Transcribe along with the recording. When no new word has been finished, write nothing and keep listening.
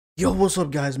Yo, what's up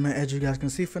guys, man? As you guys can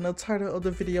see from the title of the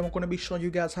video, I'm going to be showing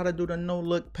you guys how to do the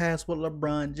no-look pass with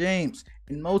LeBron James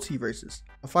in MultiVersus,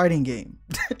 a fighting game.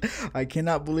 I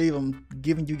cannot believe I'm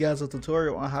giving you guys a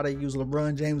tutorial on how to use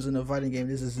LeBron James in a fighting game.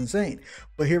 This is insane.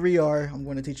 But here we are. I'm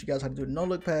going to teach you guys how to do the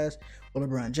no-look pass with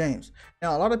LeBron James.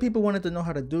 Now, a lot of people wanted to know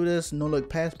how to do this no-look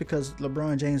pass because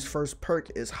LeBron James' first perk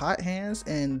is Hot Hands,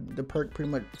 and the perk pretty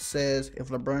much says if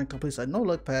LeBron completes a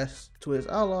no-look pass to his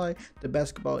ally, the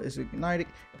basketball is ignited.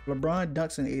 If LeBron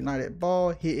dunks an ignited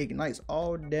ball, he ignites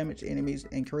all damaged enemies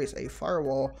and creates a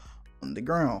firewall on the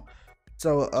ground.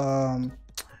 So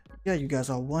yeah, you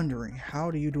guys are wondering, how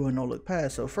do you do a no-look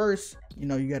pass? So first, you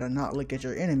gotta not look at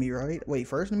your enemy, right? Wait,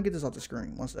 first let me get this off the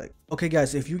screen, one sec. Okay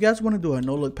guys, if you guys want to do a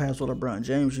no-look pass with LeBron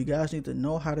James, you guys need to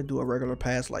know how to do a regular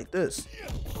pass like this.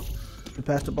 To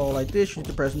pass the ball like this, you need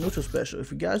to press neutral special.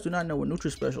 If you guys do not know what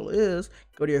neutral special is,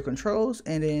 go to your controls,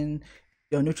 and then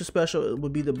your neutral special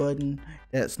would be the button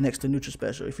that's next to neutral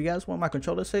special. If you guys want my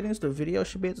controller settings, the video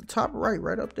should be at the top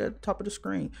right up there at the top of the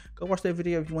screen. Go watch that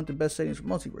video if you want the best settings for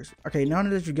MultiVersus. Okay, now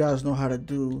that you guys know how to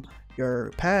do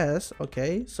your pass,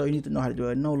 okay, so you need to know how to do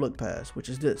a no look pass, which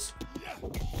is this.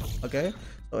 Okay,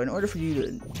 so in order for you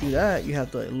to do that, you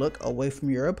have to look away from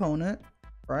your opponent,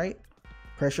 right?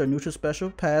 Press your neutral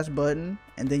special pass button,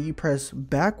 and then you press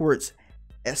backwards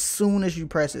as soon as you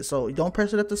press it. So don't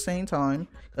press it at the same time,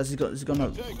 because it's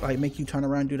gonna like make you turn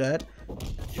around and do that.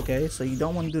 Okay, so you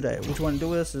don't want to do that. What you want to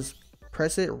do is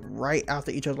press it right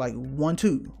after each other, like 1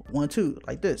 2 1 2,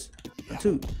 like this. 1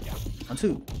 2 1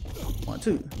 2 1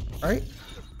 2. Right,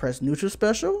 press neutral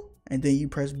special and then you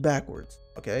press backwards.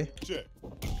 Okay,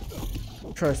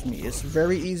 trust me, it's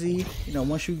very easy.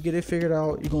 Once you get it figured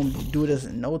out, you're gonna do this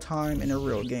in no time in a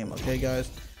real game. Okay guys,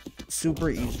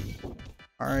 super easy.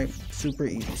 All right, super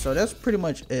easy. So that's pretty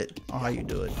much it on how you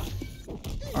do it.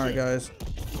 All right guys,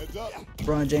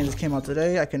 LeBron James came out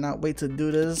today. I cannot wait to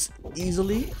do this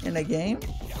easily in a game.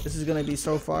 This is gonna be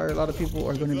so fire. A lot of people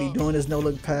are gonna be doing this no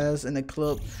look pass in the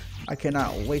clip. I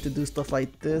cannot wait to do stuff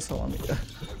like this. Hold on.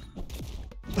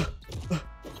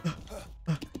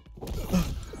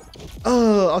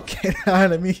 Oh, okay.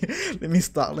 let me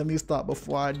stop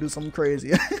before I do something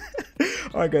crazy.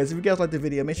 Alright guys, if you guys like the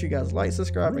video, make sure you guys like,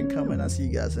 subscribe, and comment. I'll see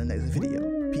you guys in the next video.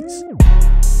 Peace.